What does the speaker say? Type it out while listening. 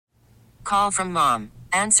Call from mom.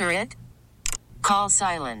 Answer it. Call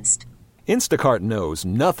silenced. Instacart knows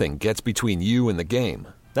nothing gets between you and the game.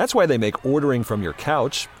 That's why they make ordering from your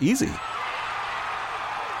couch easy.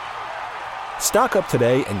 Stock up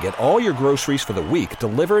today and get all your groceries for the week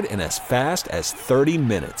delivered in as fast as 30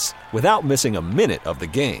 minutes without missing a minute of the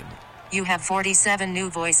game. You have 47 new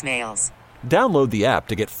voicemails. Download the app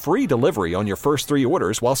to get free delivery on your first 3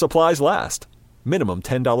 orders while supplies last. Minimum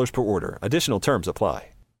 $10 per order. Additional terms apply.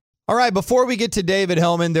 All right, before we get to David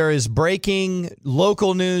Hellman, there is breaking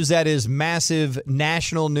local news that is massive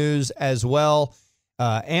national news as well.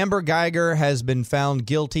 Amber Geiger has been found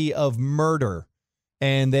guilty of murder,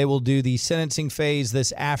 and they will do the sentencing phase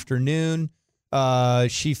this afternoon.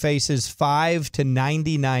 She faces 5 to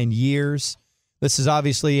 99 years. This is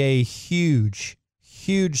obviously a huge,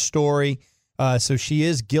 huge story. So she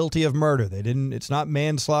is guilty of murder. It's not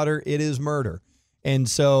manslaughter, it is murder. And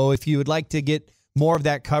so if you would like to get more of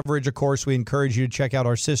that coverage, of course, we encourage you to check out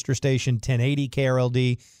our sister station, 1080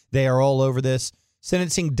 KRLD. They are all over this.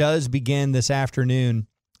 Sentencing does begin this afternoon,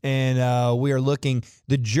 and we are looking.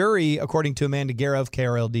 The jury, according to Amanda Guerra of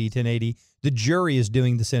KRLD 1080, the jury is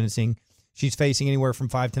doing the sentencing. She's facing anywhere from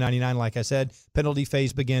 5 to 99, like I said. Penalty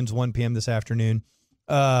phase begins 1 p.m. this afternoon.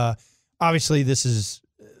 Obviously, this has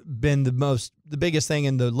been the biggest thing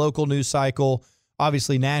in the local news cycle.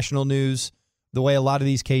 Obviously, national news, the way a lot of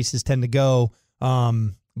these cases tend to go.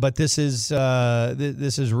 But this is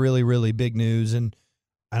really, really big news. And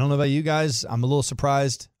I don't know about you guys. I'm a little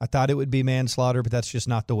surprised. I thought it would be manslaughter, but that's just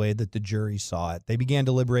not the way that the jury saw it. They began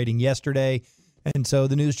deliberating yesterday, and so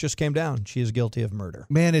the news just came down. She is guilty of murder.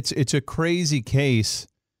 Man, it's a crazy case.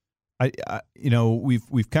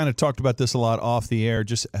 We've kind of talked about this a lot off the air.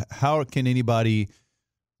 Just how can anybody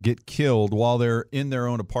get killed while they're in their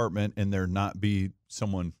own apartment and there not be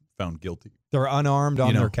someone found guilty? They're unarmed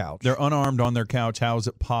on their couch. They're unarmed on their couch. How is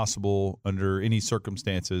it possible under any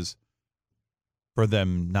circumstances for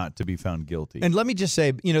them not to be found guilty? And let me just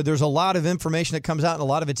say, there's a lot of information that comes out, and a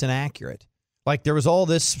lot of it's inaccurate. Like there was all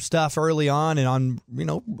this stuff early on and on,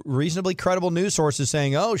 reasonably credible news sources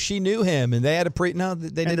saying, "Oh, she knew him," and they had they did not.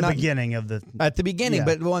 At the beginning, yeah.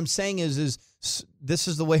 But what I'm saying is this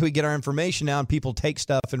is the way we get our information now, and people take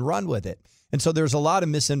stuff and run with it. And so there's a lot of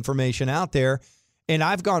misinformation out there. And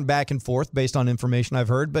I've gone back and forth based on information I've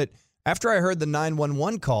heard. But after I heard the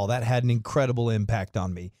 911 call, that had an incredible impact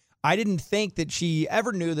on me. I didn't think that she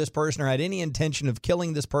ever knew this person or had any intention of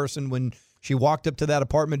killing this person when she walked up to that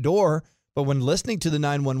apartment door. But when listening to the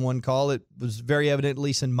 911 call, it was very evident, at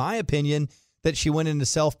least in my opinion, that she went into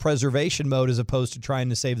self-preservation mode as opposed to trying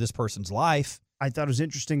to save this person's life. I thought it was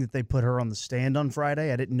interesting that they put her on the stand on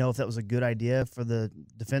Friday. I didn't know if that was a good idea for the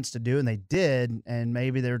defense to do, and they did. And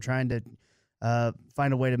maybe they were trying to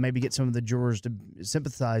find a way to maybe get some of the jurors to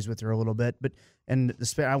sympathize with her a little bit. But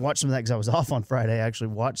I watched some of that because I was off on Friday. I actually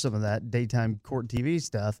watched some of that daytime court TV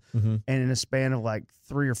stuff. Mm-hmm. And in a span of like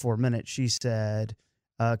 3 or 4 minutes, she said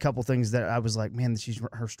a couple things that I was like, man,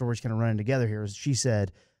 her story's kind of running together here. She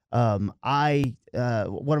said, what am I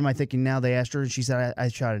thinking now? They asked her, and she said, I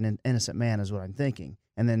shot an innocent man is what I'm thinking.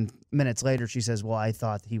 And then minutes later, she says, well, I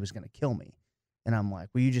thought he was going to kill me. And I'm like,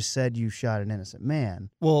 well, you just said you shot an innocent man.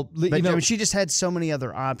 Well, but she just had so many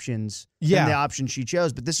other options than the option she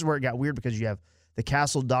chose. But this is where it got weird because you have the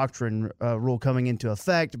Castle Doctrine rule coming into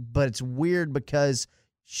effect. But it's weird because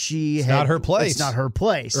it's not her place. It's not her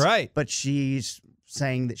place. Right. But she's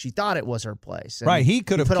saying that she thought it was her place. And right. He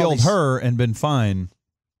could have killed her and been fine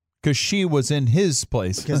because she was in his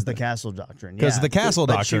place. Because of the Castle Doctrine. Because of the Castle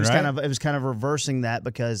Doctrine, she was right? It was kind of reversing that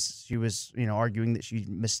because she was, arguing that she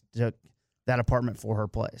mistook that apartment for her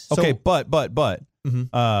place. Okay, but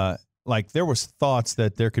mm-hmm. Like there was thoughts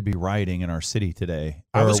that there could be rioting in our city today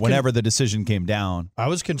or whenever the decision came down. I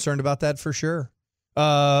was concerned about that for sure.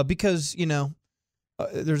 Because,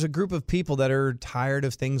 there's a group of people that are tired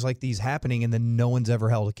of things like these happening and then no one's ever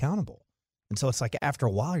held accountable. And so it's like after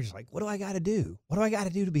a while, you're just like, what do I got to do? What do I got to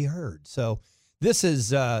do to be heard? So this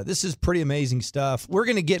is pretty amazing stuff. We're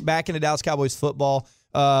going to get back into Dallas Cowboys football.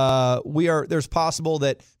 There's possible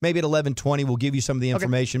that maybe at 11:20 we'll give you some of the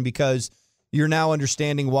information because you're now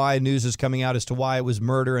understanding why news is coming out as to why it was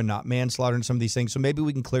murder and not manslaughter and some of these things. So maybe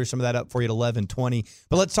we can clear some of that up for you at 11:20.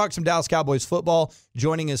 But let's talk some Dallas Cowboys football.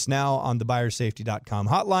 Joining us now on the BuyersSafety.com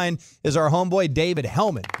hotline is our homeboy David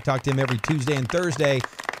Hellman. We talk to him every Tuesday and Thursday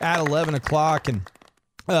at 11 o'clock.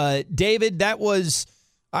 And David, that was...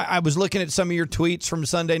 I was looking at some of your tweets from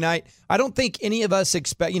Sunday night. I don't think any of us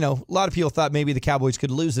expect, a lot of people thought maybe the Cowboys could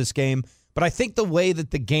lose this game, but I think the way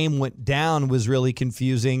that the game went down was really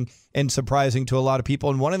confusing and surprising to a lot of people.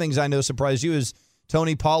 And one of the things I know surprised you is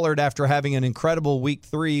Tony Pollard, after having an incredible week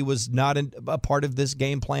 3, was not a part of this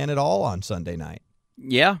game plan at all on Sunday night.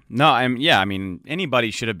 Yeah, no, I mean, anybody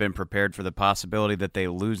should have been prepared for the possibility that they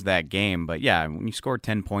lose that game. But yeah, when you score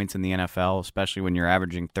 10 points in the NFL, especially when you're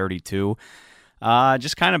averaging 32,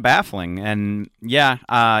 just kind of baffling. And yeah,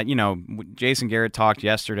 Jason Garrett talked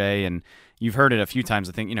yesterday, and you've heard it a few times.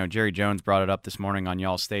 I think, Jerry Jones brought it up this morning on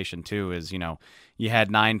y'all's station too, is, you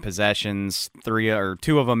had 9 possessions,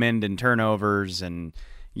 2 of them end in turnovers and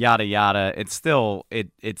yada, yada. It's still,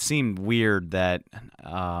 it seemed weird that,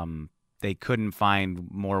 they couldn't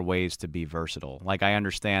find more ways to be versatile. Like, I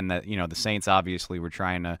understand that, the Saints obviously were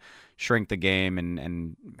trying to shrink the game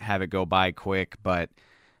and have it go by quick, but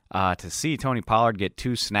to see Tony Pollard get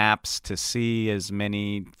 2 snaps, to see as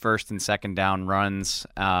many first and second down runs,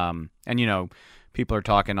 and, people are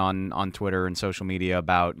talking on Twitter and social media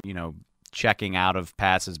about, checking out of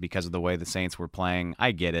passes because of the way the Saints were playing.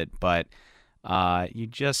 I get it, but you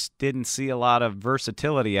just didn't see a lot of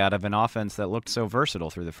versatility out of an offense that looked so versatile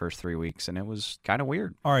through the first 3 weeks, and it was kind of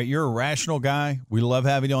weird. All right, you're a rational guy. We love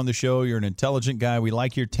having you on the show. You're an intelligent guy. We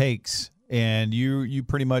like your takes, and you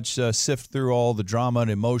pretty much sift through all the drama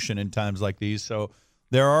and emotion in times like these. So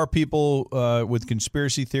there are people with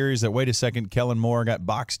conspiracy theories that, wait a second, Kellen Moore got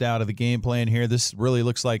boxed out of the game plan here. This really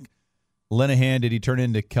looks like Linehan. Did he turn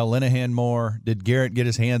into Kel Linehan Moore? Did Garrett get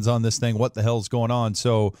his hands on this thing? What the hell's going on?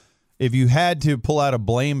 So if you had to pull out a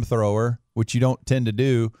blame thrower, which you don't tend to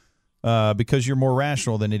do because you're more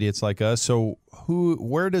rational than idiots like us, so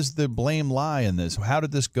where does the blame lie in this? How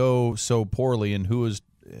did this go so poorly, and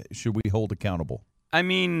should we hold accountable? I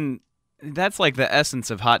mean, that's like the essence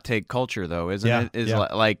of hot take culture, though, isn't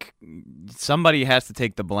it? Like somebody has to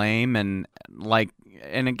take the blame, and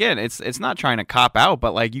again, it's not trying to cop out,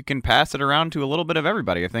 but like you can pass it around to a little bit of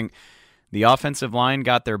everybody. I think the offensive line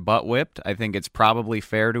got their butt whipped. I think it's probably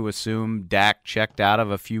fair to assume Dak checked out of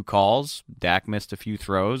a few calls. Dak missed a few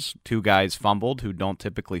throws. 2 guys fumbled who don't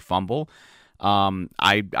typically fumble.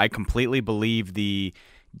 I completely believe the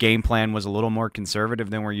game plan was a little more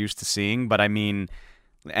conservative than we're used to seeing. But I mean,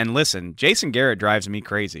 and listen, Jason Garrett drives me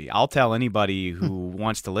crazy. I'll tell anybody who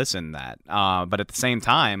wants to listen that. But at the same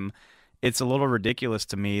time, it's a little ridiculous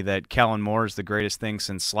to me that Kellen Moore is the greatest thing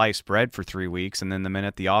since sliced bread for 3 weeks, and then the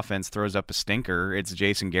minute the offense throws up a stinker, it's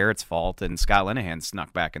Jason Garrett's fault, and Scott Linehan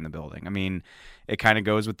snuck back in the building. I mean, it kind of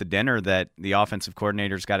goes with the dinner that the offensive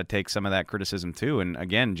coordinator's got to take some of that criticism too. And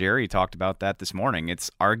again, Jerry talked about that this morning.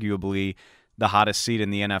 It's arguably the hottest seat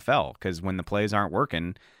in the NFL because when the plays aren't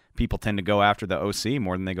working, people tend to go after the OC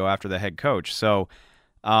more than they go after the head coach. So,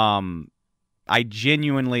 I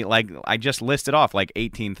genuinely, I just listed off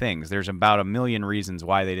 18 things. There's about a million reasons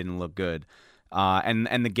why they didn't look good.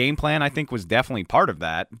 And the game plan, I think, was definitely part of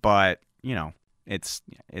that. But,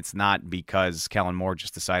 it's not because Kellen Moore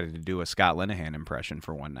just decided to do a Scott Linehan impression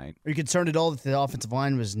for one night. Are you concerned at all that the offensive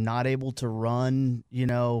line was not able to run,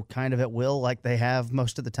 kind of at will like they have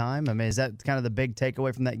most of the time? I mean, is that kind of the big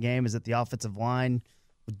takeaway from that game, is that the offensive line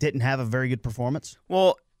didn't have a very good performance?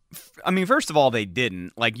 Well, I mean, first of all, they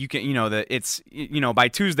didn't. You can, it's, by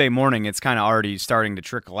Tuesday morning, it's kind of already starting to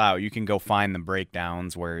trickle out. You can go find the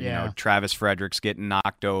breakdowns where, Travis Frederick's getting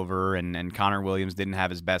knocked over and Connor Williams didn't have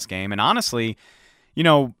his best game. And honestly,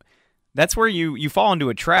 that's where you fall into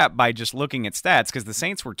a trap by just looking at stats because the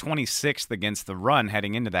Saints were 26th against the run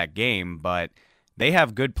heading into that game, but they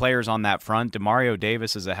have good players on that front. Demario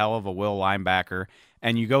Davis is a hell of a will linebacker.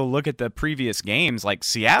 And you go look at the previous games, like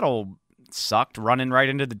Seattle sucked running right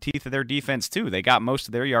into the teeth of their defense too. They got most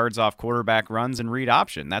of their yards off quarterback runs and read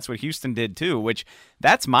option. That's what Houston did too, which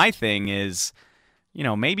that's my thing is,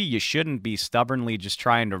 maybe you shouldn't be stubbornly just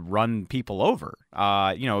trying to run people over.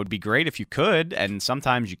 It would be great if you could, and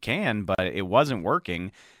sometimes you can, but it wasn't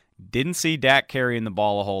working. Didn't see Dak carrying the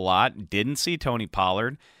ball a whole lot. Didn't see Tony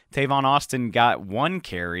Pollard. Tavon Austin got 1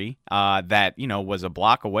 carry that, was a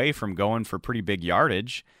block away from going for pretty big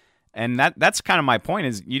yardage. And that's kind of my point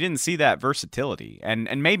is you didn't see that versatility.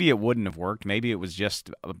 And maybe it wouldn't have worked. Maybe it was just,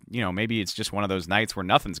 maybe it's just one of those nights where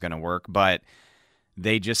nothing's going to work. But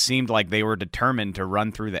they just seemed like they were determined to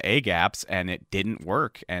run through the A-gaps, and it didn't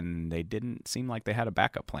work. And they didn't seem like they had a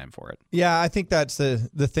backup plan for it. Yeah, I think that's the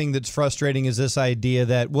thing that's frustrating is this idea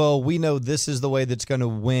that, well, we know this is the way that's going to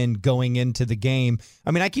win going into the game.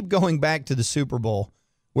 I mean, I keep going back to the Super Bowl,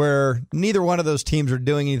 where neither one of those teams are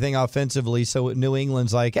doing anything offensively. So New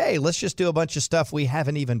England's like, hey, let's just do a bunch of stuff we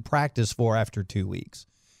haven't even practiced for after 2 weeks.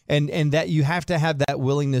 And that you have to have that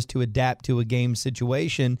willingness to adapt to a game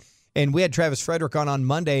situation. And we had Travis Frederick on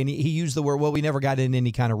Monday, and he used the word, well, we never got in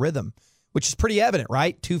any kind of rhythm. which is pretty evident,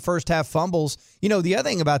 right? 2 first-half fumbles. You know, the other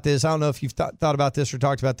thing about this, I don't know if you've thought about this or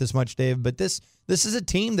talked about this much, Dave, but this is a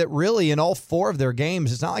team that really, in all 4 of their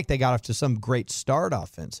games, it's not like they got off to some great start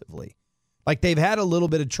offensively. Like, they've had a little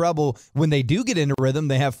bit of trouble. When they do get into rhythm,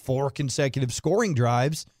 they have 4 consecutive scoring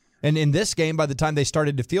drives. And in this game, by the time they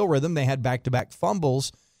started to feel rhythm, they had back-to-back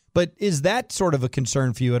fumbles. But is that sort of a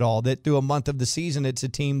concern for you at all, that through a month of the season, it's a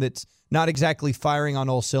team that's not exactly firing on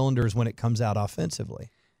all cylinders when it comes out offensively?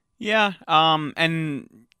 Yeah,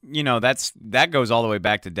 and you know that goes all the way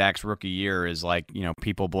back to Dak's rookie year. Is like, you know,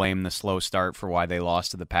 people blame the slow start for why they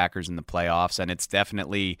lost to the Packers in the playoffs, and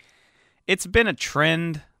it's been a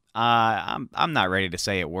trend. I'm not ready to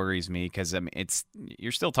say it worries me, because I mean,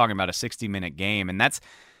 you're still talking about a 60-minute game, and that's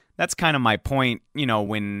kind of my point. You know,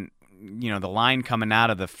 when the line coming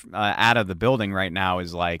out of the building right now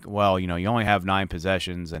is like, well, you know, you only have 9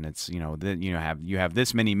 possessions, and it's, you have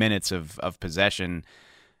this many minutes of possession.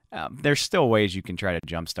 There's still ways you can try to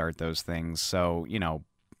jumpstart those things. So, you know,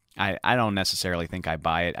 I don't necessarily think I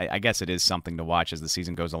buy it. I guess it is something to watch as the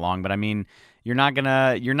season goes along. But I mean, you're not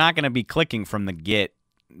gonna be clicking from the get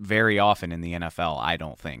very often in the NFL. I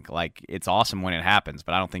don't think. Like, it's awesome when it happens,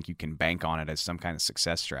 but I don't think you can bank on it as some kind of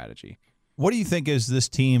success strategy. What do you think is this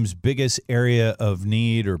team's biggest area of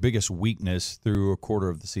need or biggest weakness through a quarter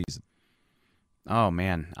of the season? Oh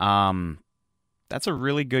man, that's a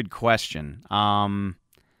really good question.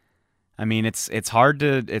 I mean, it's hard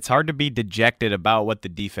to be dejected about what the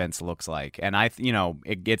defense looks like, and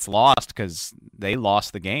it gets lost because they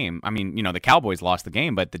lost the game. I mean, you know, the Cowboys lost the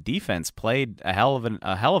game, but the defense played a hell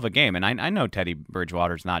of a game. And I know Teddy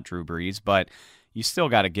Bridgewater's not Drew Brees, but you still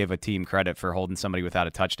got to give a team credit for holding somebody without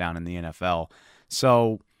a touchdown in the NFL.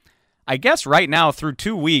 So I guess right now through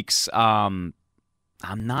 2 weeks, I'm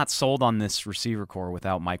not sold on this receiver core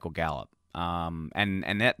without Michael Gallup.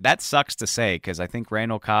 And that sucks to say, because I think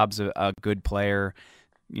Randall Cobb's a good player.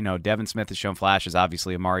 You know, Devin Smith has shown flashes.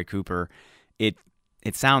 Obviously, Amari Cooper. It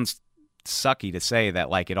sounds sucky to say that,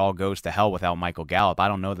 like, it all goes to hell without Michael Gallup. I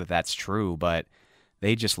don't know that that's true, but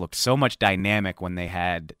they just looked so much more dynamic when they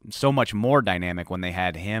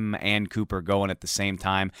had him and Cooper going at the same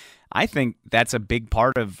time. I think that's a big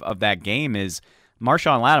part of that game is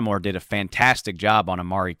Marshawn Lattimore did a fantastic job on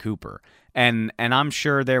Amari Cooper. And I'm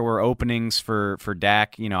sure there were openings for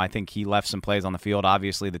Dak. You know, I think he left some plays on the field.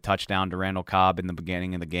 Obviously, the touchdown to Randall Cobb in the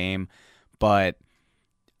beginning of the game. But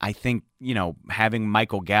I think, you know, having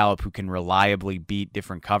Michael Gallup, who can reliably beat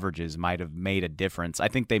different coverages, might have made a difference. I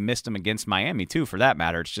think they missed him against Miami, too, for that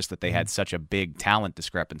matter. It's just that they had such a big talent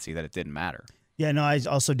discrepancy that it didn't matter. Yeah, no,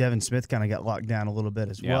 also Devin Smith kind of got locked down a little bit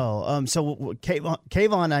as well. So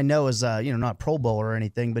Kayvon, I know, is not a Pro Bowler or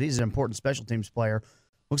anything, but he's an important special teams player.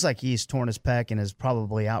 Looks like he's torn his pec and is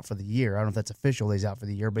probably out for the year. I don't know if that's official he's out for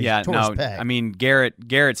the year, but he's torn his pec. I mean,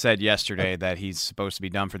 Garrett said yesterday that he's supposed to be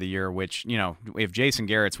done for the year, which, you know, if Jason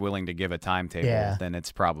Garrett's willing to give a timetable, then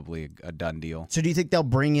it's probably a done deal. So do you think they'll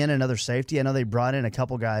bring in another safety? I know they brought in a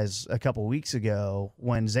couple guys a couple weeks ago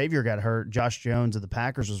when Xavier got hurt. Josh Jones of the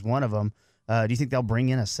Packers was one of them. Do you think they'll bring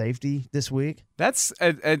in a safety this week? That's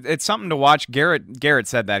it's something to watch. Garrett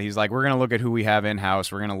said that. He's like, we're going to look at who we have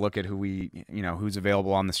in-house. We're going to look at who's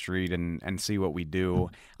available on the street and see what we do.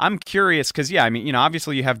 I'm curious because, I mean, you know,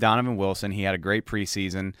 obviously you have Donovan Wilson. He had a great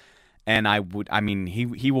preseason, and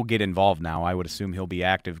he will get involved now. I would assume he'll be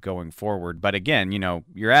active going forward. But again, you know,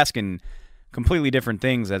 you're asking completely different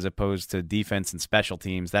things as opposed to defense and special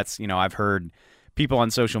teams. That's, you know, I've heard people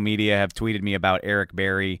on social media have tweeted me about Eric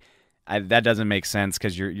Berry. That doesn't make sense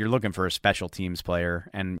because you're looking for a special teams player,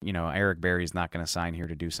 and, you know, Eric Berry's not going to sign here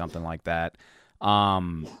to do something like that.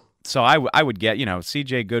 So I would get, you know,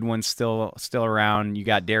 C.J. Goodwin's still around. You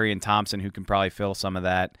got Darian Thompson, who can probably fill some of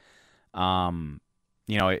that.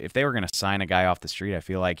 You know, if they were going to sign a guy off the street, I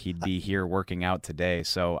feel like he'd be here working out today.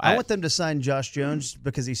 So I want them to sign Josh Jones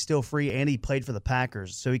because he's still free and he played for the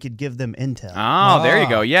Packers, so he could give them intel. Oh, there you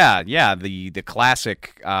go. Yeah, the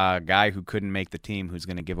classic guy who couldn't make the team who's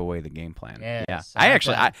going to give away the game plan. Yes,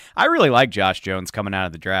 yeah, I really like Josh Jones coming out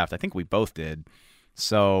of the draft. I think we both did.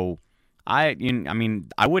 So I mean,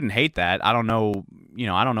 I wouldn't hate that. I don't know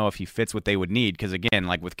if he fits what they would need because, again,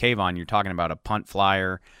 like with Kayvon, you're talking about a punt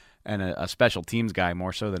flyer and a special teams guy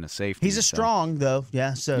more so than a safety. He's strong though,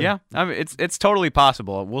 yeah. So yeah, I mean, it's totally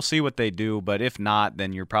possible. We'll see what they do, but if not,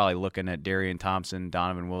 then you're probably looking at Darian Thompson,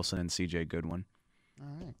 Donovan Wilson, and C.J. Goodwin.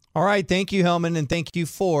 All right. Thank you, Hellman, and thank you,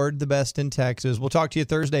 Ford, the best in Texas. We'll talk to you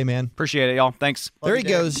Thursday, man. Appreciate it, y'all. Thanks. There he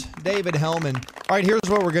goes, David Hellman. All right, here's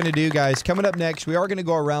what we're going to do, guys. Coming up next, we are going to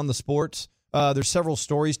go around the sports. There's several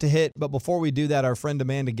stories to hit, but before we do that, our friend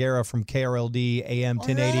Amanda Guerra from KRLD AM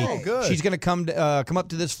 1080, good. she's going to come up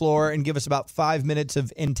to this floor and give us about 5 minutes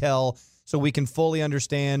of intel. so we can fully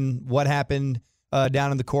understand what happened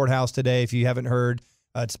down in the courthouse today. If you haven't heard,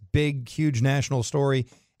 it's a big, huge national story.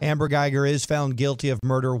 Amber Guyger is found guilty of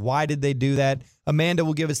murder. Why did they do that? Amanda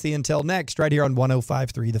will give us the intel next, right here on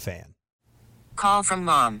 105.3 The Fan. Call from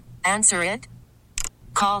mom. Answer it.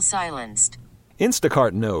 Call silenced.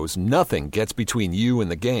 Instacart knows nothing gets between you and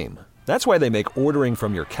the game. That's why they make ordering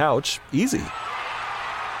from your couch easy.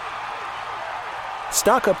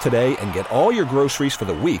 Stock up today and get all your groceries for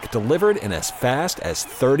the week delivered in as fast as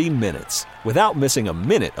 30 minutes without missing a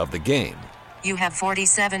minute of the game. You have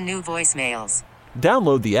 47 new voicemails.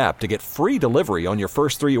 Download the app to get free delivery on your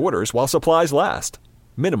first 3 orders while supplies last.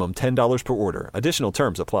 Minimum $10 per order. Additional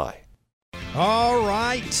terms apply. All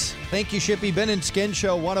right. Thank you, Shippy. Ben and Skin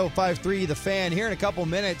Show, 105.3 The Fan. Here in a couple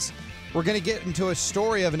minutes, we're going to get into a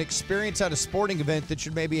story of an experience at a sporting event that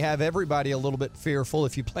should maybe have everybody a little bit fearful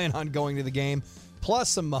if you plan on going to the game, plus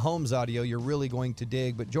some Mahomes audio you're really going to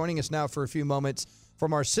dig. But joining us now for a few moments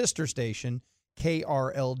from our sister station,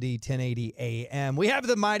 KRLD 1080 AM, we have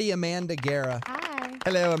the mighty Amanda Guerra. Hi.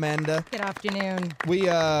 Hello, Amanda. Good afternoon.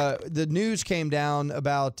 The news came down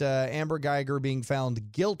about Amber Guyger being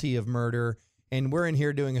found guilty of murder, and we're in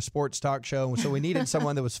here doing a sports talk show, so we needed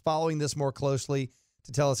someone that was following this more closely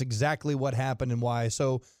to tell us exactly what happened and why.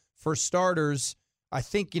 So, for starters, I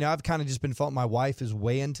think, I've kind of just been my wife is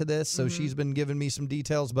way into this, so she's been giving me some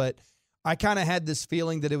details, but I kind of had this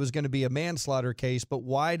feeling that it was going to be a manslaughter case, but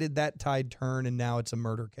why did that tide turn and now it's a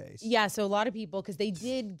murder case? Yeah, so a lot of people, because they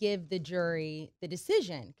did give the jury the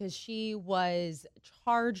decision, because she was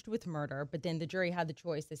charged with murder, but then the jury had the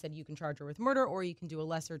choice. They said you can charge her with murder or you can do a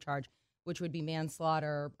lesser charge, which would be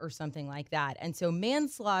manslaughter or something like that. And so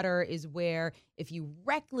manslaughter is where if you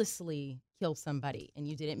recklessly kill somebody and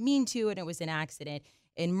you didn't mean to and it was an accident.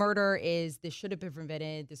 And murder is this should have been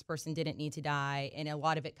prevented. This person didn't need to die. And a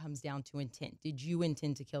lot of it comes down to intent. Did you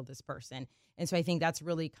intend to kill this person? And so I think that's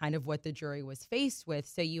really kind of what the jury was faced with.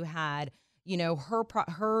 So you had,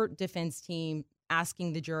 her defense team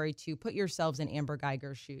asking the jury to put yourselves in Amber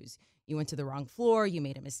Guyger's shoes. You went to the wrong floor. You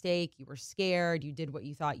made a mistake. You were scared. You did what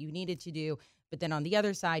you thought you needed to do. But then on the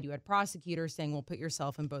other side, you had prosecutors saying, well, put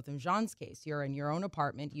yourself in both of Jean's case. You're in your own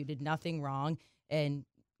apartment. You did nothing wrong. And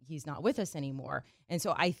he's not with us anymore. And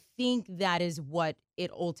so I think that is what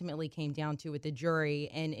it ultimately came down to with the jury.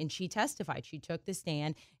 And she testified. She took the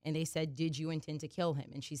stand and they said, did you intend to kill him?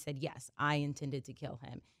 And she said, yes, I intended to kill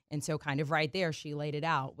him. And so kind of right there, she laid it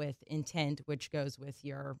out with intent, which goes with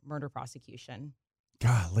your murder prosecution.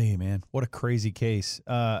 Golly, man, what a crazy case.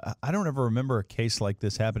 I don't ever remember a case like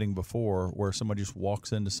this happening before where somebody just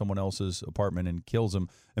walks into someone else's apartment and kills them.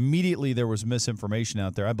 Immediately, there was misinformation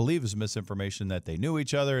out there. I believe it was misinformation that they knew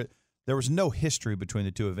each other. There was no history between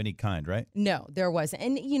the two of any kind, right? No, there wasn't.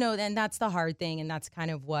 And, and that's the hard thing. And that's kind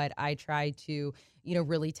of what I try to,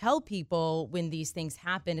 really tell people when these things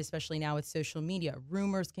happen, especially now with social media.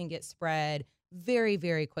 Rumors can get spread very,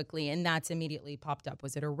 very quickly. And that's immediately popped up.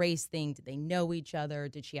 Was it a race thing? Did they know each other?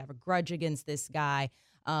 Did she have a grudge against this guy?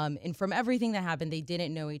 And from everything that happened, they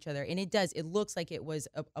didn't know each other. And it looks like it was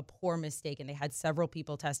a poor mistake. And they had several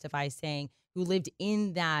people testify who lived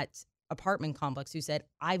in that apartment complex who said,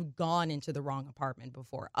 I've gone into the wrong apartment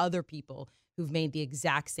before. Other people who've made the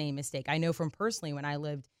exact same mistake. I know from personally when I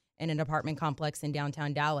lived in an apartment complex in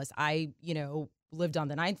downtown Dallas, I, lived on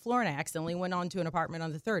the 9th floor and I accidentally went on to an apartment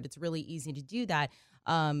on the 3rd. It's really easy to do that.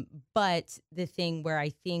 But the thing where I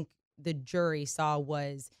think the jury saw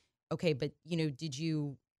was, okay, but, did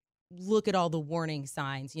you look at all the warning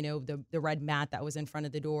signs, the red mat that was in front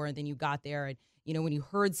of the door and then you got there and, when you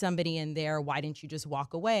heard somebody in there, why didn't you just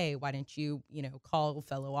walk away? Why didn't you, call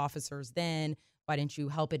fellow officers then? Why didn't you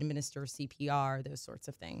help administer CPR? Those sorts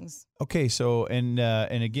of things. Okay, so and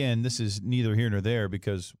again, this is neither here nor there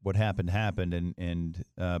because what happened,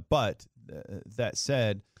 but that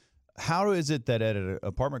said, how is it that at an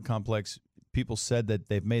apartment complex, people said that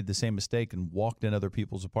they've made the same mistake and walked in other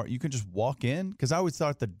people's apartment? You can just walk in? Because I always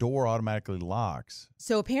thought the door automatically locks.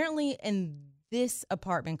 So apparently in this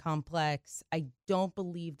apartment complex, I don't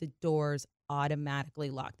believe the doors automatically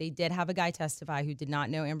lock. They did have a guy testify who did not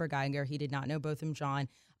know Amber Guyger. He did not know Botham Jean.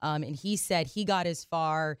 And he said he got as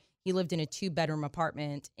far, he lived in a 2-bedroom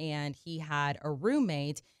apartment and he had a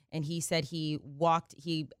roommate. And he said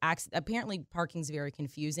apparently parking's very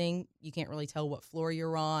confusing. You can't really tell what floor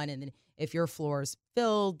you're on. And then if your floor is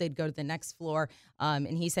filled, they'd go to the next floor.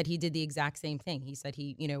 And he said he did the exact same thing. He said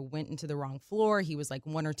he, went into the wrong floor. He was like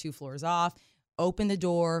 1 or 2 floors off. Opened the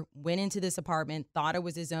door, went into this apartment, thought it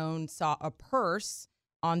was his own, saw a purse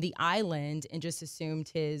on the island and just assumed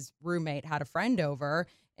his roommate had a friend over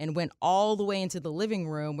and went all the way into the living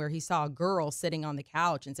room where he saw a girl sitting on the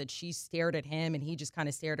couch and said she stared at him and he just kind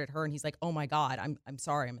of stared at her and he's like, oh my God, I'm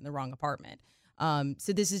sorry, I'm in the wrong apartment.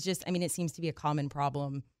 So this is just, I mean, it seems to be a common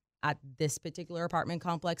problem at this particular apartment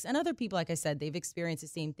complex. And other people, like I said, they've experienced the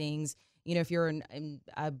same things. You know, if you're in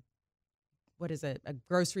a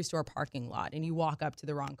grocery store parking lot and you walk up to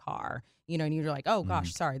the wrong car, you know, and you're like, oh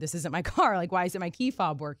gosh, sorry, this isn't my car. Like, why isn't my key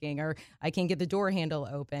fob working? Or I can't get the door handle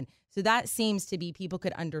open. So that seems to be, people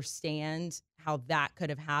could understand how that could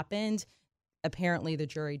have happened. Apparently the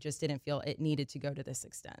jury just didn't feel it needed to go to this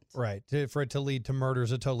extent. Right. For it to lead to murder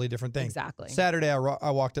is a totally different thing. Exactly. Saturday,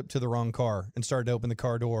 I walked up to the wrong car and started to open the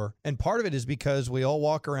car door. And part of it is because we all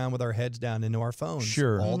walk around with our heads down into our phones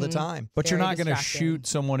all the time. But Very you're not going to shoot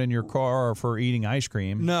someone in your car for eating ice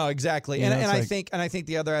cream. No, exactly. You know, I think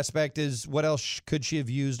the other aspect is, what else could she have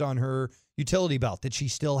used on her utility belt that she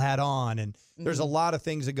still had on? And there's a lot of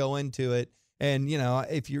things that go into it. And, you know,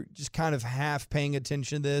 if you're just kind of half paying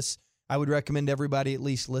attention to this, I would recommend everybody at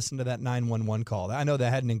least listen to that 911 call. I know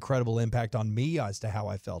that had an incredible impact on me as to how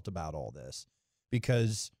I felt about all this,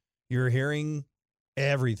 because you're hearing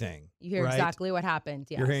everything. You hear exactly what happened.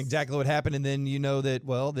 Yes. You're hearing exactly what happened, and then you know that,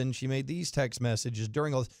 well, then she made these text messages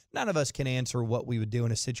during all this. None of us can answer what we would do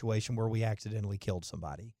in a situation where we accidentally killed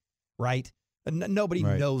somebody, right? Nobody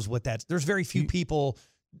knows what that's. There's very few people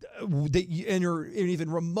that you're even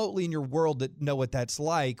remotely in your world that know what that's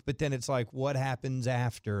like, but then it's like, what happens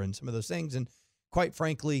after and some of those things. And quite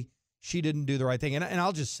frankly, she didn't do the right thing. And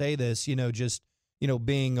I'll just say this,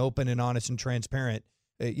 being open and honest and transparent,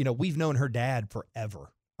 we've known her dad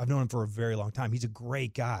forever. I've known him for a very long time. He's a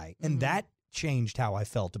great guy. And that changed how I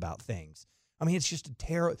felt about things. I mean, it's just a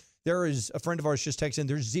terror. There is a friend of ours just texted in,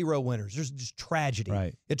 there's 0 winners. There's just tragedy.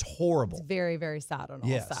 Right. It's horrible. It's very, very sad on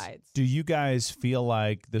all sides. Do you guys feel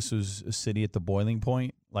like this was a city at the boiling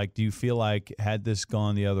point? Like, do you feel like had this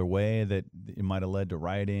gone the other way that it might have led to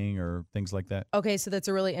rioting or things like that? Okay, so that's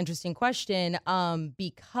a really interesting question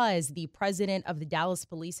because the president of the Dallas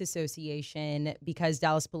Police Association, because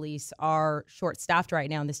Dallas police are short-staffed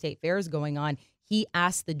right now and the state fair is going on, he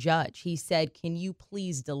asked the judge, he said, can you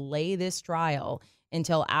please delay this trial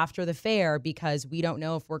until after the fair, because we don't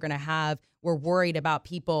know if we're worried about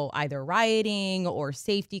people either rioting or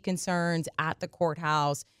safety concerns at the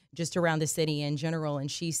courthouse, just around the city in general.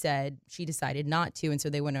 And she said she decided not to, and so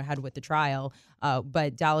they went ahead with the trial.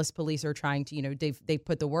 But Dallas police are trying to, they've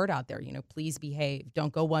put the word out there, please behave,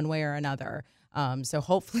 don't go one way or another. So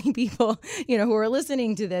hopefully people, who are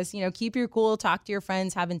listening to this, keep your cool, talk to your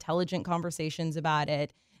friends, have intelligent conversations about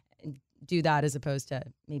it. Do that as opposed to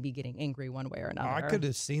maybe getting angry one way or another. I could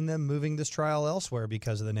have seen them moving this trial elsewhere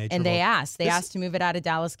because of the nature. And they asked to move it out of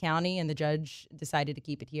Dallas County, and the judge decided to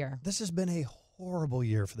keep it here. This has been a horrible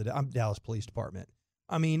year for the Dallas Police Department.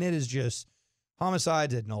 I mean, it is just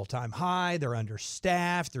homicides at an all-time high. They're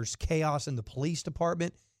understaffed. There's chaos in the police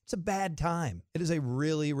department. It's a bad time. It is a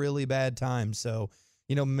really, really bad time. So,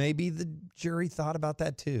 maybe the jury thought about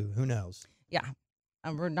that too. Who knows? Yeah.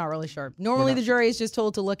 We're not really sure. Normally, the jury is just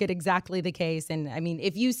told to look at exactly the case. And I mean,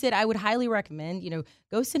 if you I would highly recommend,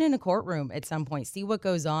 go sit in a courtroom at some point, see what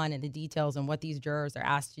goes on and the details and what these jurors are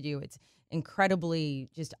asked to do. It's incredibly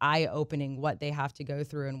just eye-opening what they have to go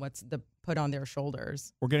through and what's put on their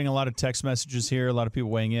shoulders. We're getting a lot of text messages here, a lot of people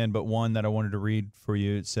weighing in, but one that I wanted to read for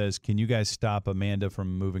you, it says, can you guys stop Amanda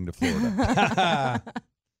from moving to Florida?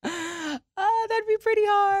 That'd be pretty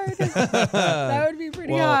hard. That would be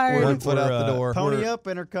pretty hard. One foot out the door. Pony up,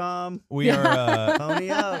 Intercom. We are Pony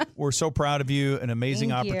up. We're so proud of you. An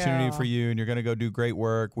amazing Thank opportunity you. for you, and you're going to go do great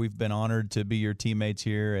work. We've been honored to be your teammates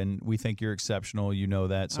here, and we think you're exceptional. You know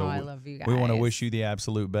that. So I love you guys. We want to wish you the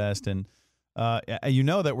absolute best, and you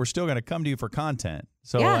know that we're still going to come to you for content.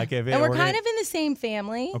 So yeah. if and we're kind of in the same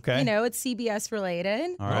family. Okay. It's CBS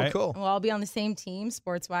related. All right. Cool. We'll all be on the same team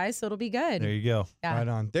sports-wise, so it'll be good. There you go. Yeah. Right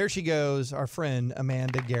on. There she goes, our friend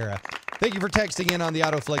Amanda Guerra. Thank you for texting in on the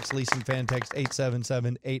AutoFlex Leasing Fan Text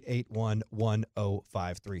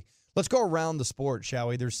 877-881-1053. Let's go around the sport, shall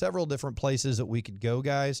we? There's several different places that we could go,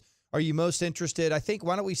 guys. Are you most interested? I think,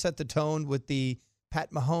 why don't we set the tone with the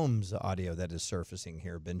Pat Mahomes audio that is surfacing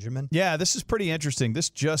here, Benjamin? Yeah, this is pretty interesting. This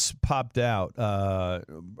just popped out,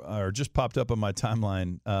 or just popped up on my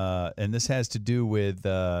timeline, and this has to do with,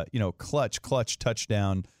 clutch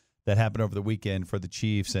touchdown that happened over the weekend for the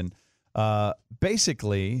Chiefs. And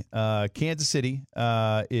basically, Kansas City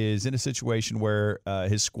is in a situation where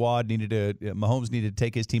his squad Mahomes needed to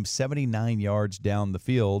take his team 79 yards down the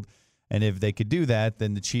field. And if they could do that,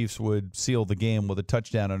 then the Chiefs would seal the game with a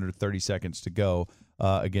touchdown under 30 seconds to go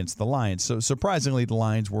against the Lions. So surprisingly, the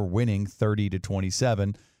Lions were winning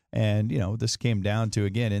 30-27. And, this came down to,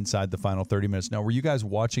 again, inside the final 30 minutes. Now, were you guys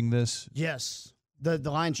watching this? Yes. The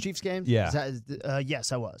Lions-Chiefs game? Yeah.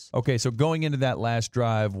 Yes, I was. Okay, so going into that last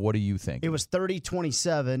drive, what do you think? It was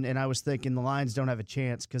 30-27, and I was thinking the Lions don't have a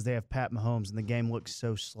chance because they have Pat Mahomes, and the game looks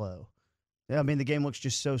so slow. I mean, the game looks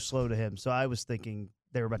just so slow to him. So I was thinking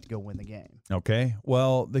they were about to go win the game. Okay.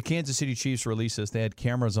 Well, the Kansas City Chiefs released this. They had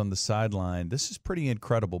cameras on the sideline. This is pretty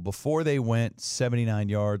incredible. Before they went 79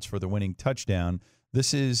 yards for the winning touchdown,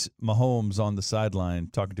 this is Mahomes on the sideline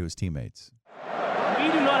talking to his teammates.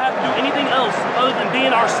 We do not have to do anything else other than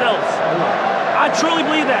being ourselves. I truly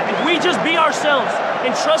believe that. If we just be ourselves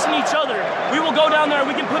and trust in each other, we will go down there and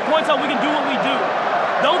we can put points up, we can do what we do.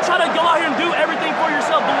 Don't try to go out here and do everything for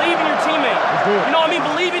yourself. Believe in your teammate. You know what I mean?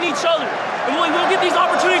 Believe in each other. And we'll get these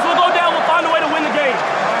opportunities. We'll go down. We'll find a way to win the game.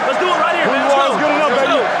 Let's do it right here, man. Let's go. Good enough,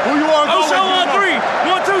 baby. Who you are? Ocho on 3.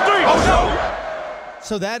 1, 2, 3. Ocho.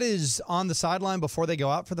 So that is on the sideline before they go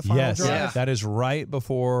out for the final drive? Yes, that is right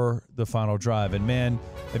before the final drive. And, man,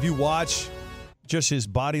 if you watch just his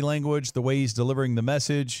body language, the way he's delivering the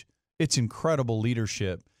message, it's incredible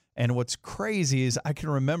leadership. And what's crazy is I can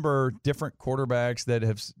remember different quarterbacks that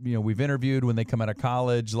have, we've interviewed when they come out of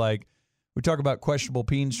college. Like, we talk about questionable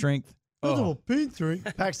peen strength.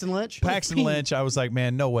 Paxton Lynch? Paxton Lynch, I was like,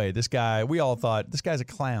 man, no way. This guy, we all thought, this guy's a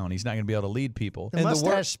clown. He's not going to be able to lead people. The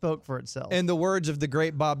mustache spoke for itself. In the words of the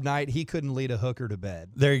great Bob Knight, he couldn't lead a hooker to bed.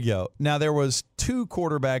 There you go. Now, there was 2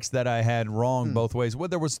 quarterbacks that I had wrong both ways. Well,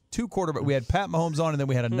 there was 2 quarterbacks. We had Pat Mahomes on, and then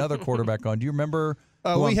we had another quarterback on. Do you remember?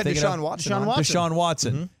 We had Deshaun Watson. Deshaun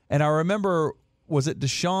Watson. Mm-hmm. And I remember, was it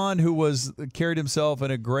Deshaun who carried himself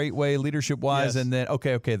in a great way leadership-wise? Yes. And then,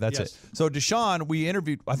 okay, that's it. So Deshaun,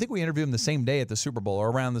 I think we interviewed him the same day at the Super Bowl or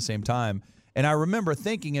around the same time. And I remember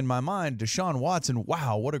thinking in my mind, Deshaun Watson,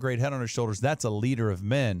 wow, what a great head on his shoulders. That's a leader of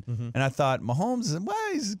men. Mm-hmm. And I thought, Mahomes,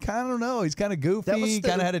 he's kind of, I don't know, he's kind of goofy. He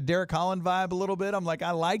kind of had a Derek Holland vibe a little bit. I'm like,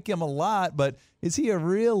 I like him a lot, but is he a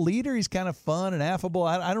real leader? He's kind of fun and affable.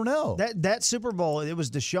 I don't know. That Super Bowl, it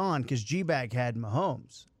was Deshaun because G-Bag had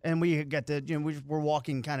Mahomes. And we got we were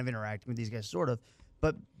walking, kind of interacting with these guys, sort of.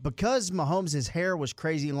 But because Mahomes, his hair was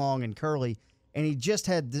crazy long and curly, and he just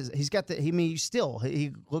had this,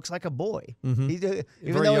 he looks like a boy. Mm-hmm.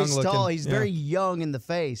 Even though he's tall, he's very young in the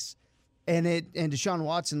face. And Deshaun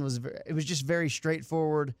Watson it was just very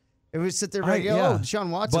straightforward. It would sit there and go, Deshaun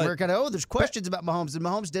Watson, we're kind of, there's questions about Mahomes. And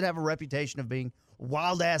Mahomes did have a reputation of being a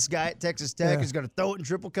wild-ass guy at Texas Tech who's going to throw it in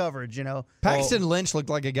triple coverage, Paxton Lynch looked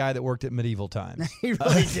like a guy that worked at medieval times. He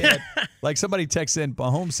really did. Like somebody texts in,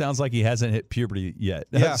 Mahomes sounds like he hasn't hit puberty yet.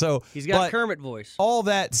 Yeah. So he's got a Kermit voice. All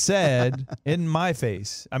that said, in my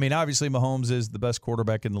face, I mean, obviously Mahomes is the best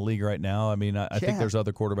quarterback in the league right now. I mean, I think there's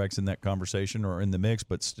other quarterbacks in that conversation or in the mix,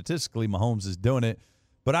 but statistically Mahomes is doing it.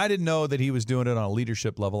 But I didn't know that he was doing it on a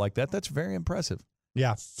leadership level like that. That's very impressive.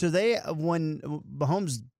 Yeah. So when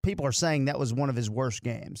Mahomes, people are saying that was one of his worst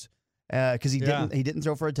games because he didn't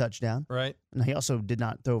throw for a touchdown. Right. And he also did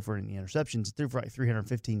not throw for any interceptions. He threw for like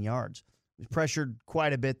 315 yards. He was pressured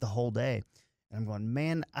quite a bit the whole day. And I'm going,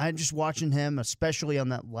 man, I'm just watching him, especially on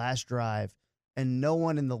that last drive, and no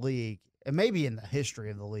one in the league, and maybe in the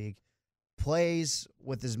history of the league, plays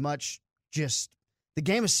with as much the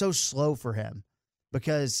game is so slow for him.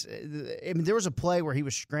 Because there was a play where he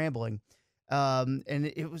was scrambling, and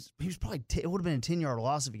it would have been a 10-yard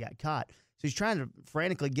loss if he got caught. So he's trying to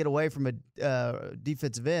frantically get away from a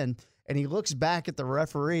defensive end, and he looks back at the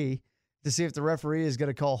referee to see if the referee is going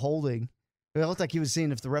to call holding. It looked like he was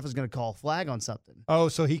seeing if the ref was going to call a flag on something. Oh,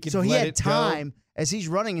 so he could. So he let had time as he's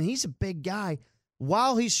running, and he's a big guy.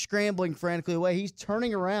 While he's scrambling frantically away, he's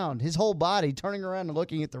turning around, his whole body turning around and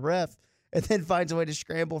looking at the ref, and then finds a way to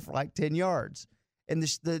scramble for like 10 yards. And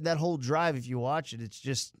that whole drive, if you watch it, it's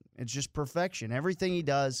just perfection. Everything he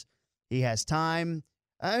does, he has time.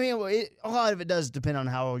 I mean, a lot of it does depend on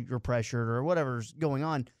how you're pressured or whatever's going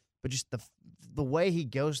on. But just the way he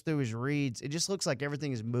goes through his reads, it just looks like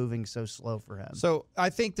everything is moving so slow for him. So I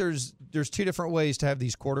think there's 2 different ways to have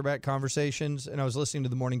these quarterback conversations. And I was listening to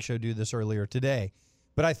the morning show do this earlier today.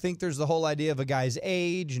 But I think there's the whole idea of a guy's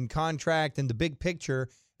age and contract and the big picture.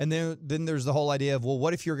 And then there's the whole idea of, well,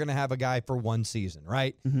 what if you're going to have a guy for one season,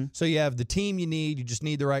 right? Mm-hmm. So you have the team you just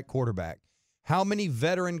need the right quarterback. How many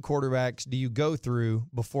veteran quarterbacks do you go through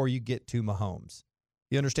before you get to Mahomes?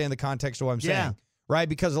 You understand the context of what I'm saying, right?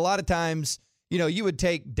 Because a lot of times, you would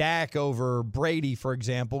take Dak over Brady, for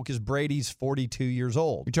example, because Brady's 42 years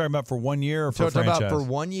old. You're talking about for 1 year or for a franchise? Talking about for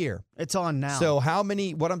 1 year. It's on now. So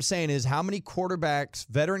what I'm saying is how many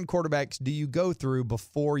veteran quarterbacks do you go through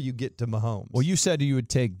before you get to Mahomes? Well, you said you would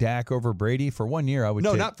take Dak over Brady for 1 year.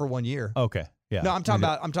 No, not for 1 year. Okay. Yeah. No, I'm talking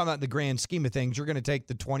about the grand scheme of things. You're going to take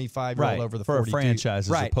the 25-year-old over the 42. For a franchise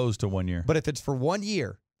as opposed to 1 year. But if it's for 1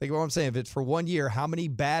 year, think what I'm saying. If it's for 1 year, how many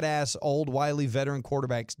badass old wily veteran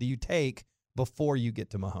quarterbacks do you take before you get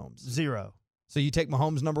to Mahomes? 0. So you take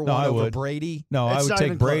Mahomes number 1 over Brady? No, It's I would not take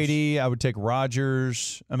even Brady. I would take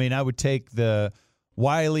Rodgers. I mean, I would take the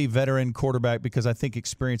wily veteran quarterback because I think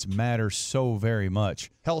experience matters so very much.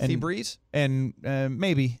 Healthy Breeze? And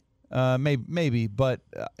maybe, but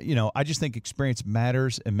I just think experience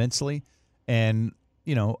matters immensely, and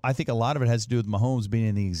I think a lot of it has to do with Mahomes being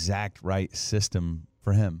in the exact right system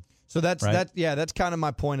for him. So that's right? that's kind of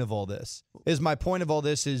my point of all this.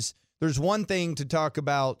 Is there's one thing to talk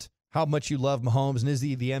about how much you love Mahomes and is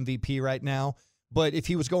he the MVP right now? But if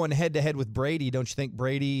he was going head to head with Brady, don't you think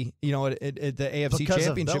Brady, at the AFC because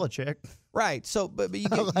Championship, of Belichick, right? So, but you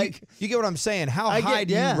get, you get what I'm saying. How high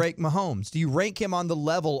do you rank Mahomes? Do you rank him on the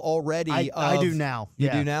level already? I do now. You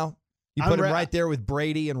do now. You put him right there with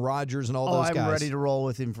Brady and Rodgers and all those guys. I'm ready to roll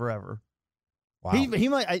with him forever. Wow. He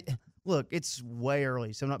might. Look, it's way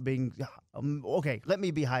early, so I'm not being okay. Let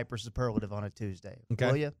me be hyper superlative on a Tuesday. Okay.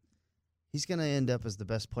 Will you? He's going to end up as the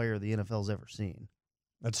best player the NFL's ever seen.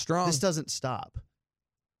 That's strong. This doesn't stop.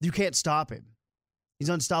 You can't stop him. He's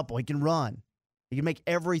unstoppable. He can run. He can make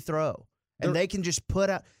every throw. And they can just put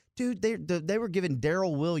out. Dude, they were giving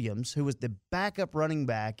Darrell Williams, who was the backup running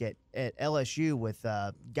back at LSU with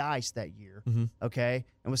Geis that year, okay,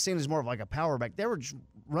 and was seen as more of like a power back. They were just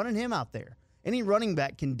running him out there. Any running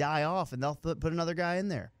back can die off, and they'll put another guy in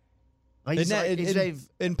there.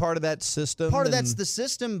 In part of that system? That's the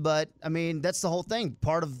system, but, I mean, that's the whole thing.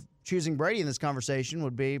 Part of choosing Brady in this conversation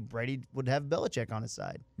would be Brady would have Belichick on his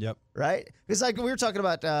side. Yep. Right? It's like we were talking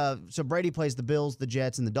about, so Brady plays the Bills, the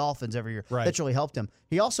Jets, and the Dolphins every year. Right. That's really helped him.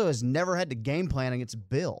 He also has never had to game plan against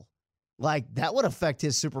Bill. Like, that would affect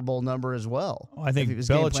his Super Bowl number as well. I think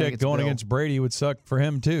Belichick going against Brady would suck for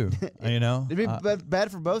him, too. It'd be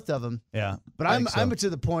bad for both of them. Yeah. But I'm to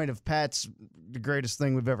the point of Pat's the greatest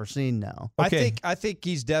thing we've ever seen now. Okay. I think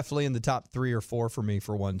he's definitely in the top 3 or 4 for me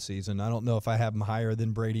for one season. I don't know if I have him higher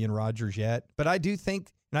than Brady and Rodgers yet, but I do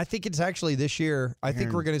think, and I think it's actually this year, I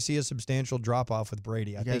think we're going to see a substantial drop-off with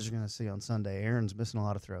Brady. You guys are going to see on Sunday. Aaron's missing a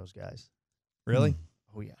lot of throws, guys. Really?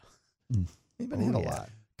 Oh, yeah. He's been hit a lot.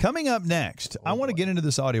 Coming up next, I want to get into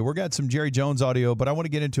this audio. We've got some Jerry Jones audio, but I want to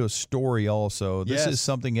get into a story also. This is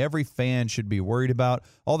something every fan should be worried about.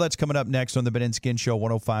 All that's coming up next on the Ben and Skin Show,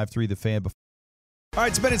 105.3 The Fan. All right,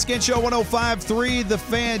 it's Ben and Skin Show, 105.3 The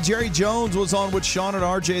Fan. Jerry Jones was on with Sean and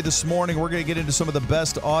RJ this morning. We're going to get into some of the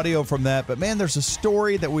best audio from that. But, man, there's a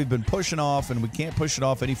story that we've been pushing off, and we can't push it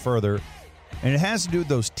off any further. And it has to do with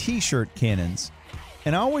those T-shirt cannons.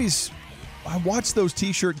 And I watch those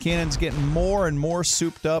T-shirt cannons getting more and more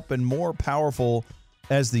souped up and more powerful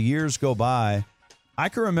as the years go by. I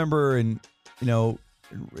can remember,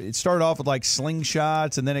 it started off with like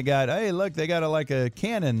slingshots, and then it got, hey, look, they got a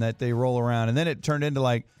cannon that they roll around, and then it turned into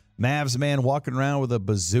like Mavs man walking around with a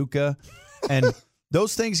bazooka, and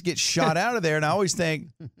those things get shot out of there. And I always think,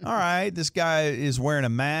 all right, this guy is wearing a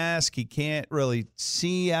mask. He can't really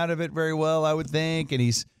see out of it very well, I would think, and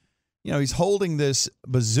he's holding this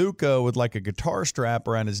bazooka with like a guitar strap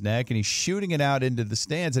around his neck, and he's shooting it out into the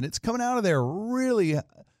stands, and it's coming out of there really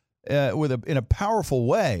in a powerful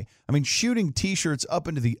way. I mean, shooting T-shirts up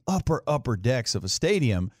into the upper decks of a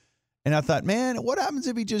stadium. And I thought, man, what happens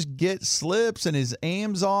if he just slips and his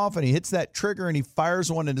aim's off and he hits that trigger and he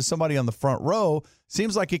fires one into somebody on the front row?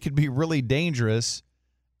 Seems like it could be really dangerous.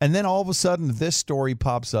 And then all of a sudden, this story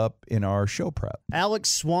pops up in our show prep. Alex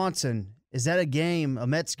Swanson is at a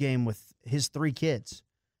Mets game with his 3 kids.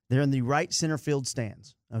 They're in the right center field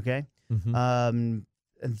stands, okay? And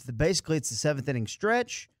basically, it's the 7th inning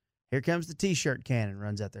stretch. Here comes the T-shirt cannon,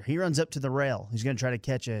 runs out there. He runs up to the rail. He's going to try to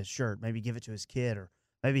catch a shirt, maybe give it to his kid, or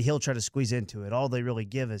maybe he'll try to squeeze into it. All they really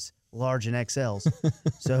give is large and XLs.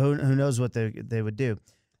 So who knows what they would do.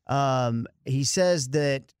 He says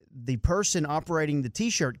that the person operating the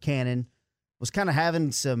T-shirt cannon was kind of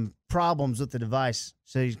having some problems with the device.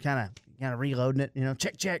 So he's kind of reloading it,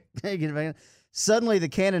 check. Suddenly the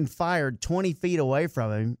cannon fired 20 feet away from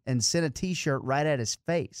him and sent a T-shirt right at his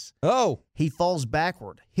face. Oh. He falls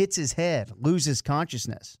backward, hits his head, loses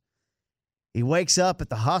consciousness. He wakes up at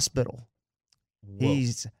the hospital. Whoa.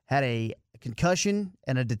 He's had a concussion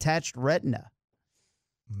and a detached retina.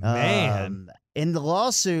 Man. In the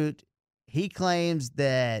lawsuit, he claims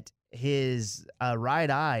that his right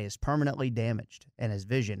eye is permanently damaged, and his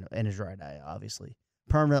vision in his right eye, obviously,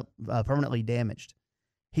 permanently damaged.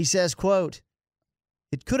 He says, quote,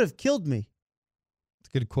 "It could have killed me." It's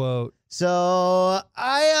a good quote. So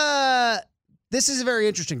this is very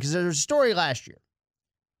interesting because there was a story last year.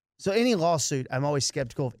 So any lawsuit, I'm always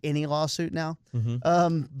skeptical of any lawsuit now.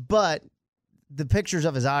 Mm-hmm. But the pictures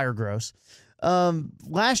of his eye are gross.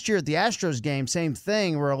 Last year at the Astros game, same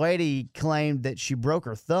thing, where a lady claimed that she broke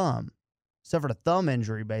her thumb, suffered a thumb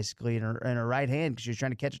injury basically in her right hand because she was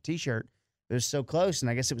trying to catch a T-shirt. It was so close,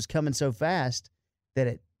 and I guess it was coming so fast that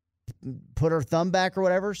it put her thumb back or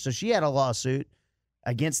whatever. So she had a lawsuit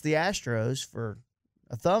against the Astros for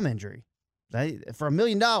a thumb injury for $1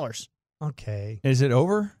 million. Okay. Is it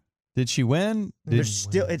over? Did she win? It's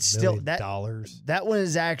still dollars. That one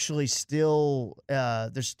is actually still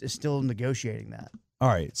they're still negotiating that. All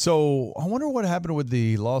right. So I wonder what happened with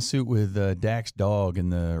the lawsuit with Dak's dog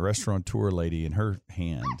and the restaurateur lady in her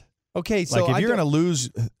hand. Okay, so like if you're going to lose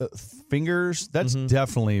fingers, that's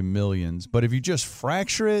definitely millions. But if you just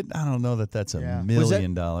fracture it, I don't know that that's $1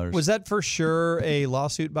 million. Was that for sure a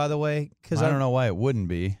lawsuit, by the way? Because I don't know why it wouldn't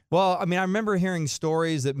be. Well, I mean, I remember hearing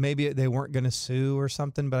stories that maybe they weren't going to sue or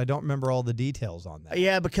something, but I don't remember all the details on that.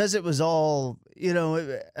 Yeah, because it was all,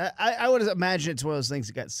 I would imagine it's one of those things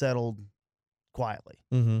that got settled quietly.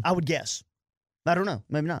 Mm-hmm. I would guess. I don't know.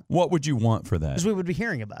 Maybe not. What would you want for that? Because we would be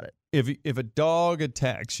hearing about it. If a dog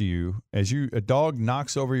attacks you, a dog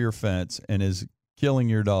knocks over your fence and is killing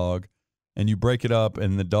your dog, and you break it up,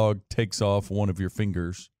 and the dog takes off one of your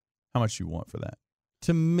fingers, how much do you want for that?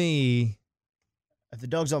 To me, if the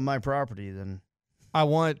dog's on my property, then I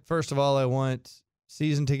want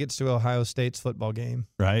season tickets to Ohio State's football game.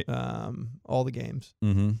 Right. All the games.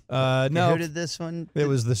 Mm-hmm. No, who did this one? It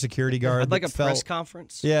was the security guard. I'd like a press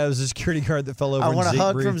conference. Yeah, it was the security guard that fell over. I want a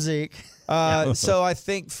hug breathed. from Zeke. So I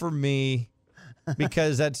think for me,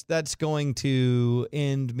 because that's going to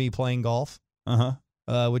end me playing golf,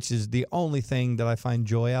 which is the only thing that I find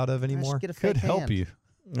joy out of anymore. Just get a fake Could help hand. you.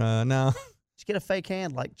 No. Just get a fake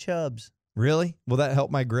hand like Chubb's. Really? Will that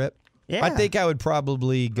help my grip? Yeah. I think I would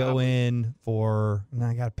probably go in for,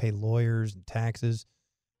 I got to pay lawyers and taxes.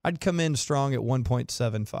 I'd come in strong at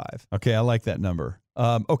 1.75. Okay, I like that number.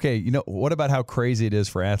 Okay, what about how crazy it is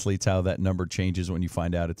for athletes, how that number changes when you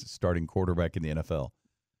find out it's a starting quarterback in the NFL?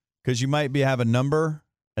 Because you might have a number,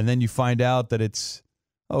 and then you find out that it's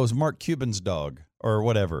Mark Cuban's dog or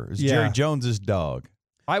whatever. It's Jerry Jones's dog.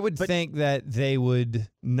 I would think that they would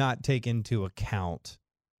not take into account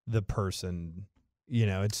the person.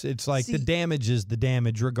 It's like the damage is the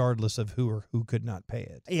damage regardless of who could not pay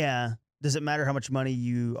it. Yeah. Does it matter how much money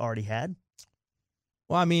you already had?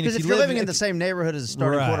 Well, I mean, because if you're living in the same neighborhood as a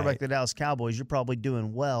starting quarterback of the Dallas Cowboys, you're probably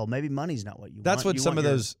doing well. Maybe money's not what you want. That's what some of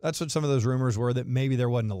those rumors were, that maybe there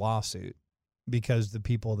wasn't a lawsuit because the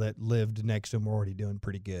people that lived next to him were already doing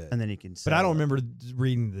pretty good. And then you can. But I don't remember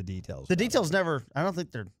reading the details. The details never. I don't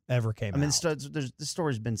think they're ever came. I mean, out. this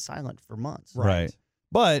story's been silent for months. Right.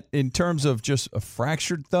 But in terms of just a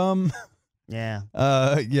fractured thumb, yeah.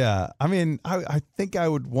 I mean, I think I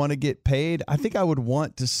would want to get paid. I think I would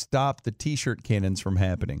want to stop the T-shirt cannons from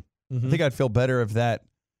happening. Mm-hmm. I think I'd feel better if it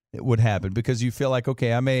would happen, because you feel like,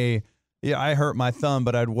 okay, I hurt my thumb,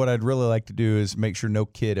 but what I'd really like to do is make sure no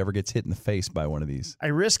kid ever gets hit in the face by one of these.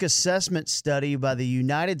 A risk assessment study by the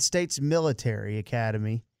United States Military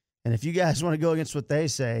Academy, and if you guys want to go against what they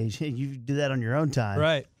say, you do that on your own time.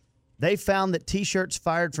 Right. They found that T-shirts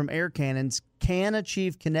fired from air cannons can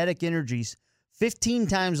achieve kinetic energies 15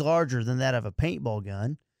 times larger than that of a paintball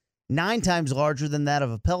gun, 9 times larger than that of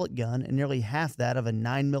a pellet gun, and nearly half that of a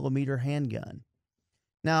 9mm handgun.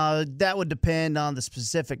 Now, that would depend on the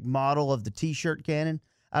specific model of the T-shirt cannon.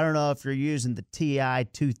 I don't know if you're using the TI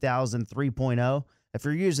 2000 3.0. If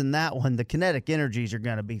you're using that one, the kinetic energies are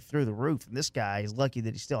going to be through the roof. And this guy is lucky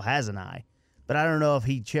that he still has an eye. But I don't know if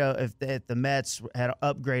if the Mets had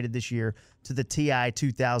upgraded this year to the TI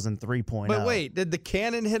 2000 3.0. But wait, did the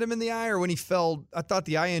cannon hit him in the eye, or when he fell? I thought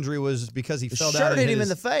the eye injury was because he fell down. Shirt hit him in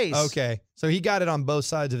the face. Okay, so he got it on both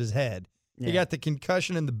sides of his head. Yeah. He got the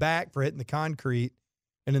concussion in the back for hitting the concrete,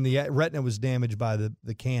 and then the retina was damaged by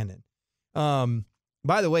the cannon.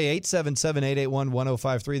 By the way,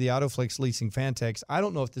 877-881-1053, the Autoflix Leasing fan text. I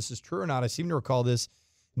don't know if this is true or not. I seem to recall this.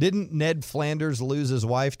 Didn't Ned Flanders lose his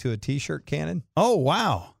wife to a T-shirt cannon? Oh,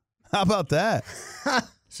 wow. How about that?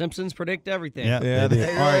 Simpsons predict everything. Yeah, they do.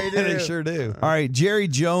 All right, they sure do. All right, Jerry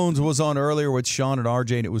Jones was on earlier with Sean and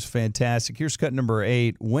RJ, and it was fantastic. Here's cut number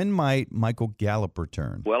 8. When might Michael Gallup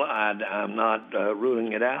return? Well, I'm not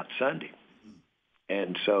ruling it out Sunday.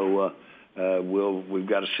 And so we've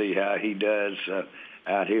got to see how he does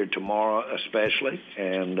out here tomorrow especially,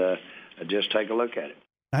 and just take a look at it.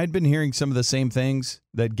 I'd been hearing some of the same things,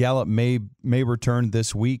 that Gallup may return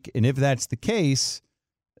this week. And if that's the case,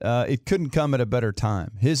 it couldn't come at a better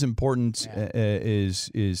time. His importance is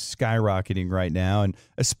skyrocketing right now, and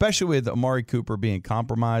especially with Amari Cooper being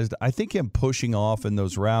compromised, I think him pushing off in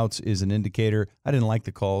those routes is an indicator. I didn't like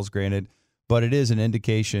the calls, granted, but it is an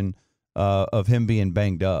indication of him being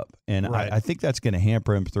banged up, and I think that's going to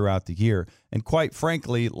hamper him throughout the year. And quite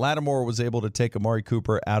frankly, Lattimore was able to take Amari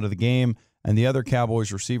Cooper out of the game, and the other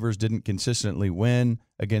Cowboys receivers didn't consistently win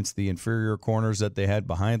against the inferior corners that they had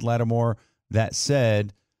behind Lattimore. That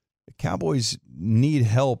said, the Cowboys need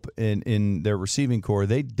help in their receiving core.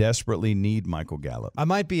 They desperately need Michael Gallup. I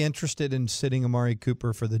might be interested in sitting Amari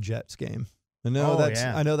Cooper for the Jets game. I know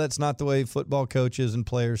that's not the way football coaches and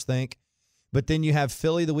players think. But then you have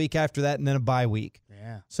Philly the week after that and then a bye week.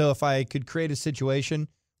 Yeah. So if I could create a situation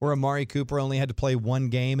where Amari Cooper only had to play one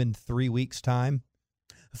game in 3 weeks' time.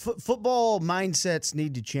 Football mindsets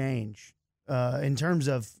need to change in terms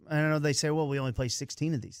of, I don't know, they say, well, we only play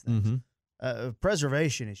 16 of these things. Mm-hmm.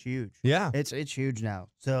 Preservation is huge. Yeah. It's huge now.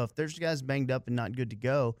 So if there's guys banged up and not good to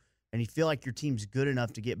go, and you feel like your team's good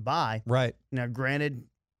enough to get by. Right. Now, granted,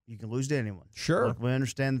 you can lose to anyone. Sure. Look, we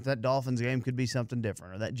understand that Dolphins game could be something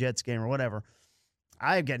different, or that Jets game or whatever.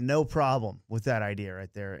 I've got no problem with that idea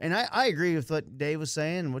right there. And I agree with what Dave was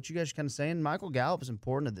saying and what you guys are kind of saying. Michael Gallup is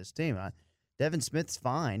important to this team. Devin Smith's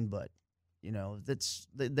fine, but,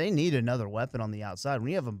 they need another weapon on the outside. When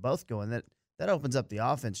you have them both going, that opens up the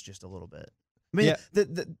offense just a little bit. I mean,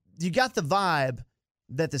 you got the vibe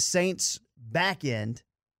that the Saints back end,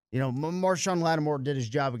 Marshawn Lattimore did his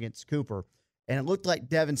job against Cooper, and it looked like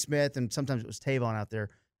Devin Smith, and sometimes it was Tavon out there,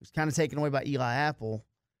 was kind of taken away by Eli Apple,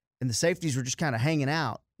 and the safeties were just kind of hanging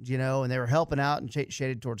out, and they were helping out and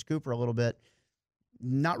shaded towards Cooper a little bit,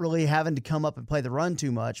 not really having to come up and play the run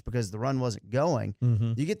too much because the run wasn't going.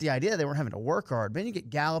 Mm-hmm. You get the idea they weren't having to work hard. Then you get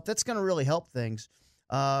Gallup. That's going to really help things.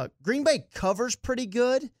 Green Bay covers pretty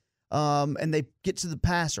good, and they get to the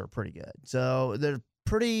passer pretty good. So they're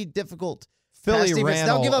pretty difficult. Philly ran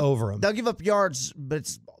over them. They'll give up yards, but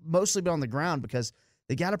it's mostly been on the ground because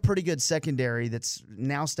they got a pretty good secondary that's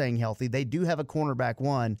now staying healthy. They do have a cornerback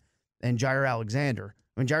one and Jair Alexander.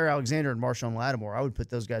 I mean, Jair Alexander and Marshawn Lattimore, I would put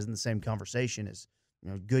those guys in the same conversation as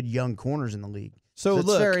good young corners in the league. So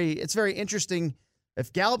look, it's very interesting.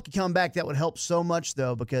 If Gallup could come back, that would help so much,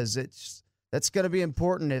 though, because that's going to be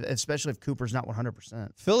important, especially if Cooper's not 100%.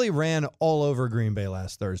 Philly ran all over Green Bay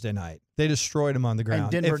last Thursday night. They destroyed them on the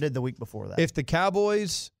ground. And Denver did the week before that. If the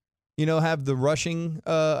Cowboys, have the rushing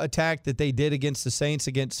attack that they did against the Saints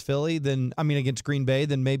against against Green Bay,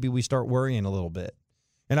 then maybe we start worrying a little bit.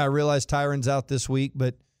 And I realize Tyron's out this week,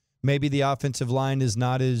 but maybe the offensive line is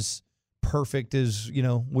not as perfect as,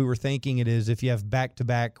 we were thinking it is if you have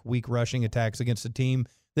back-to-back weak rushing attacks against a team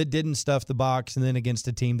that didn't stuff the box and then against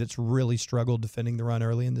a team that's really struggled defending the run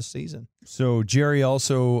early in this season. So Jerry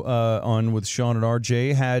also on with Sean and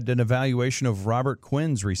RJ had an evaluation of Robert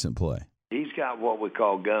Quinn's recent play. He's got what we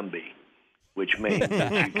call Gumby, which means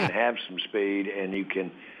that you can have some speed and you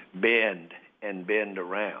can bend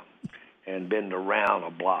around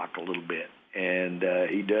a block a little bit. And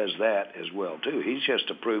he does that as well, too. He's just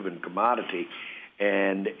a proven commodity,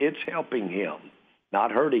 and it's helping him,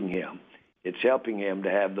 not hurting him. It's helping him to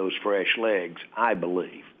have those fresh legs, I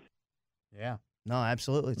believe. Yeah. No,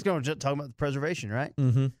 absolutely. It's going to talk about the preservation, right?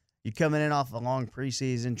 Mm-hmm. You coming in off a long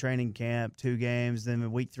preseason training camp, 2 games, then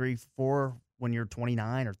in week 3, 4, when you're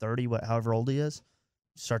 29 or 30, however old he is,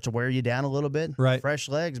 starts to wear you down a little bit. Right. Fresh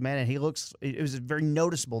legs, man, and it was very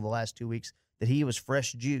noticeable the last 2 weeks that he was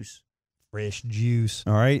fresh juice. Fresh juice.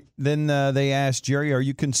 All right. Then they asked, Jerry, are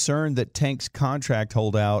you concerned that Tank's contract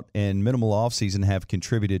holdout and minimal offseason have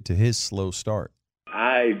contributed to his slow start?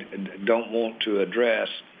 I don't want to address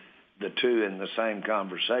the two in the same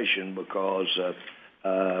conversation because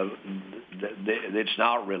it's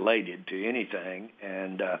not related to anything.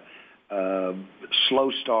 And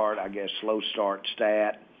slow start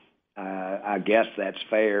stat, I guess that's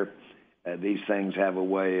fair. These things have a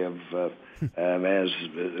way of, as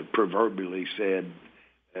proverbially said,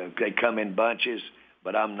 they come in bunches,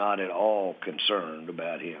 but I'm not at all concerned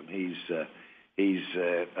about him. He's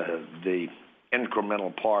the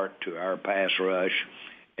incremental part to our pass rush,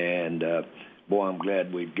 and boy, I'm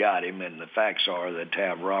glad we've got him. And the facts are that to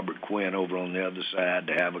have Robert Quinn over on the other side,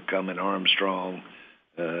 to have a Cumming Armstrong,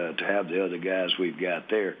 to have the other guys we've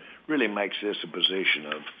got there, really makes this a position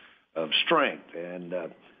of strength. And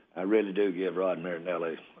I really do give Rod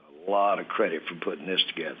Marinelli a lot of credit for putting this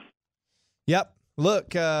together. Yep. Look,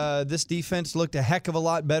 this defense looked a heck of a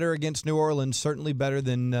lot better against New Orleans, certainly better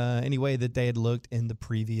than any way that they had looked in the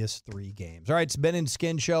previous 3 games. All right, it's Ben and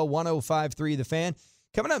Skin Show, 105.3 The Fan.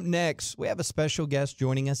 Coming up next, we have a special guest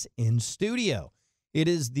joining us in studio. It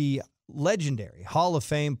is the legendary Hall of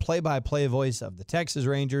Fame play-by-play voice of the Texas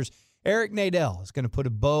Rangers. Eric Nadel is going to put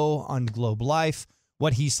a bow on Globe Life.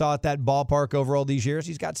 What he saw at that ballpark over all these years.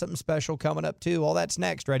 He's got something special coming up, too. All that's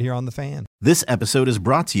next right here on The Fan. This episode is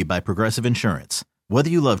brought to you by Progressive Insurance. Whether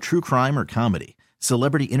you love true crime or comedy,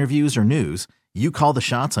 celebrity interviews or news, you call the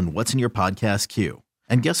shots on what's in your podcast queue.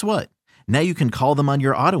 And guess what? Now you can call them on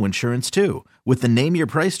your auto insurance, too, with the Name Your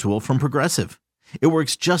Price tool from Progressive. It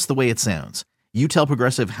works just the way it sounds. You tell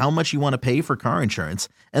Progressive how much you want to pay for car insurance,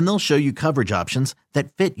 and they'll show you coverage options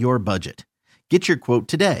that fit your budget. Get your quote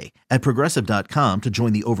today at Progressive.com to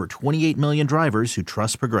join the over 28 million drivers who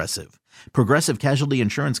trust Progressive. Progressive Casualty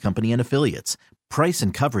Insurance Company and Affiliates. Price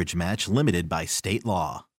and coverage match limited by state law.